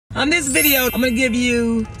On this video, I'm gonna give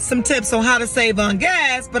you some tips on how to save on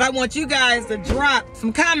gas, but I want you guys to drop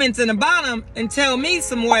some comments in the bottom and tell me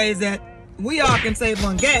some ways that we all can save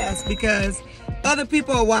on gas, because other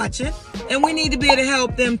people are watching and we need to be able to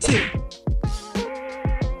help them too.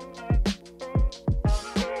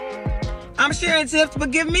 I'm sharing tips,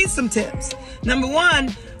 but give me some tips. Number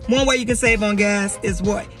one way you can save on gas is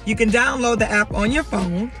what? You can download the app on your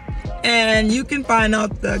phone and you can find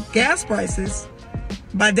out the gas prices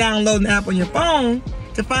by downloading the app on your phone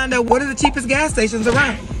to find out what are the cheapest gas stations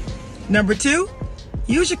around. Number two,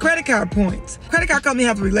 use your credit card points. Credit card company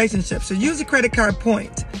has a relationship, so use your credit card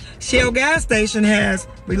point. Shell gas station has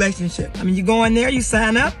relationship. I mean, you go in there, you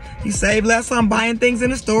sign up, you save less on buying things in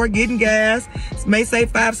the store, getting gas. It may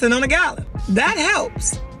save 5 cents on a gallon. That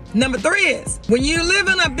helps. Number three is, when you live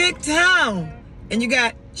in a big town and you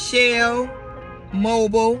got Shell,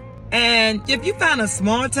 Mobile, and if you find a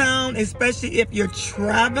small town, especially if you're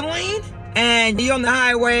traveling and you're on the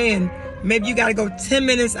highway and maybe you got to go 10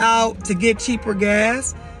 minutes out to get cheaper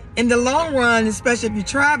gas, in the long run, especially if you're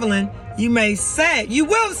traveling, you will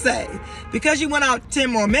save, because you went out 10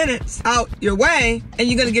 more minutes out your way and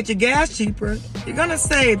you're going to get your gas cheaper. You're going to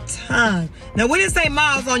save time. Now, we didn't say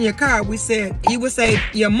miles on your car. We said you would save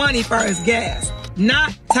your money for as gas,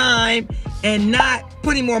 not time and not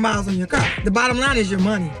putting more miles on your car. The bottom line is your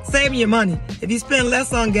money, saving your money. If you spend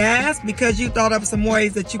less on gas because you thought of some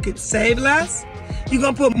ways that you could save less, you're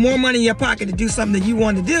going to put more money in your pocket to do something that you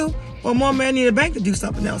want to do, or more money in the bank to do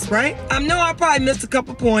something else, right? I know I probably missed a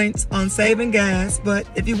couple points on saving gas, but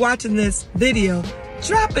if you're watching this video,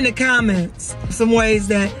 drop in the comments some ways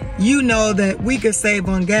that you know that we could save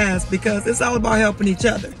on gas, because it's all about helping each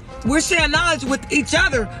other. We're sharing knowledge with each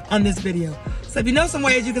other on this video. So if you know some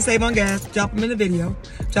ways you can save on gas, drop them in the video,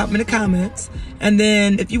 drop them in the comments. And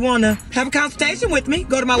then if you want to have a consultation with me,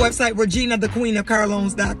 go to my website,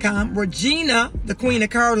 ReginaTheQueenOfCarLoans.com,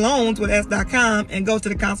 ReginaTheQueenOfCarLoans with S.com, and go to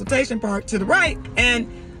the consultation part to the right. And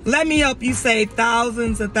let me help you save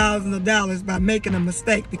thousands and thousands of dollars by making a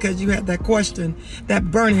mistake because you had that question,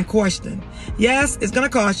 that burning question. Yes, it's going to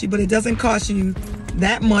cost you, but it doesn't cost you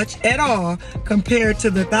that much at all compared to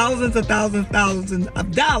the thousands of thousands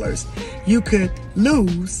of dollars you could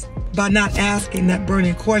lose by not asking that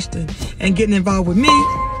burning question and getting involved with me.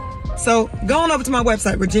 So go on over to my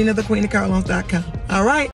website, ReginaTheQueenOfCarLoans.com. All right.